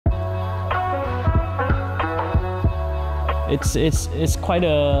It's quite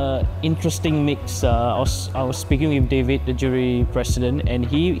a interesting mix. I was speaking with David, the jury president, and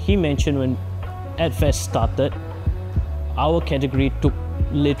he mentioned when AdFest started, our category took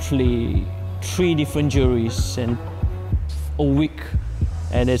literally 3 different juries and a week,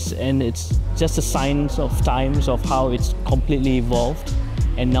 and it's just a sign of times of how it's completely evolved,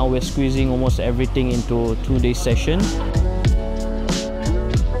 and now we're squeezing almost everything into a 2-day session.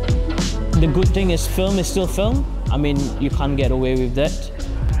 The good thing is film is still film. I mean, you can't get away with that.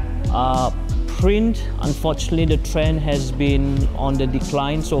 Print, unfortunately, the trend has been on the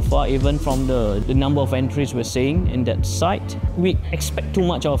decline so far, even from the number of entries we're seeing in that site. We expect too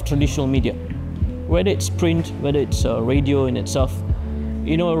much of traditional media, whether it's print, whether it's radio in itself.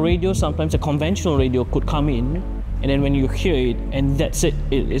 You know, a radio, sometimes a conventional radio could come in, and then when you hear it, and that's it.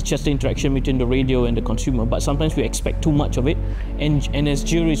 It's just the interaction between the radio and the consumer. But sometimes we expect too much of it, and as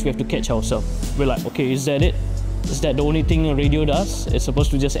juries, we have to catch ourselves. We're like, okay, is that it? Is that the only thing a radio does? It's supposed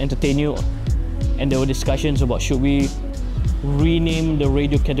to just entertain you? And there were discussions about should we rename the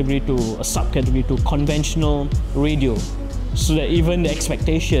radio category to a subcategory to conventional radio, so that even the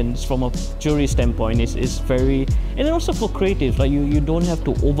expectations from a jury standpoint is very, and then also for creatives, like you don't have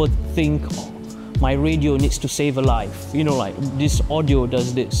to overthink, my radio needs to save a life, you know, like this audio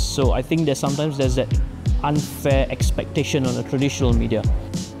does this. So I think sometimes there's that unfair expectation on a traditional media.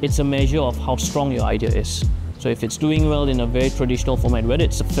 It's a measure of how strong your idea is. So if it's doing well in a very traditional format, whether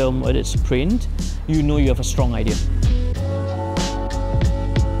it's a film, whether it's print, you know you have a strong idea.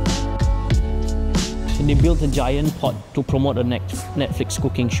 And they built a giant pot to promote a Netflix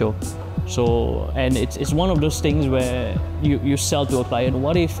cooking show. So, and it's one of those things where you sell to a client,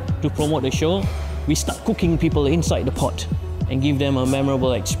 what if to promote the show, we start cooking people inside the pot and give them a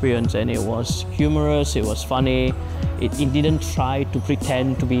memorable experience. And it was humorous, it was funny, it didn't try to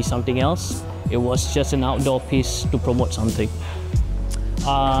pretend to be something else. It was just an outdoor piece to promote something.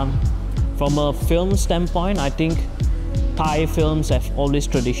 From a film standpoint, I think Thai films have always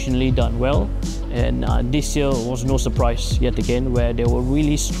traditionally done well, and this year was no surprise yet again, where there were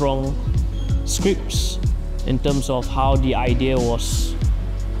really strong scripts in terms of how the idea was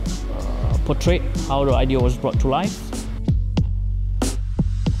portrayed, how the idea was brought to life.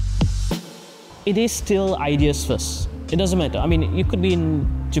 It is still ideas first. It doesn't matter. I mean, you could be in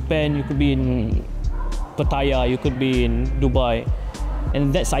Japan, you could be in Pattaya, you could be in Dubai.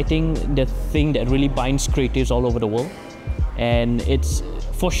 And that's, I think, the thing that really binds creatives all over the world. And it's,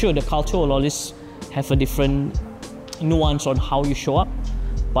 for sure, the culture will always have a different nuance on how you show up.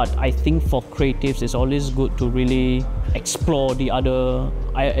 But I think for creatives, it's always good to really explore the other,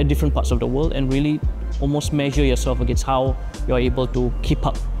 different parts of the world and really almost measure yourself against how you're able to keep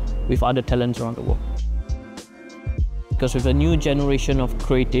up with other talents around the world. Because with a new generation of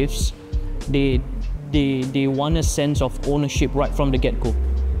creatives, they want a sense of ownership right from the get-go.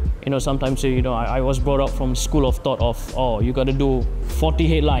 You know, sometimes, you know, I was brought up from school of thought of, oh, you got to do 40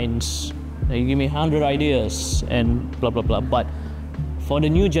 headlines, you give me 100 ideas, and blah, blah, blah. But for the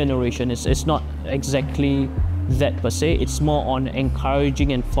new generation, it's not exactly that per se. It's more on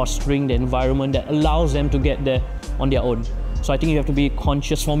encouraging and fostering the environment that allows them to get there on their own. So I think you have to be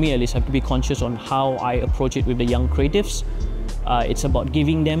conscious, for me at least, I have to be conscious on how I approach it with the young creatives. It's about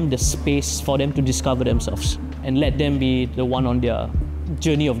giving them the space for them to discover themselves and let them be the one on their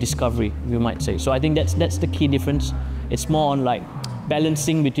journey of discovery, you might say. So I think that's the key difference. It's more on like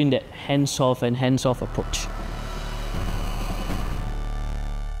balancing between that hands-off and hands-off approach.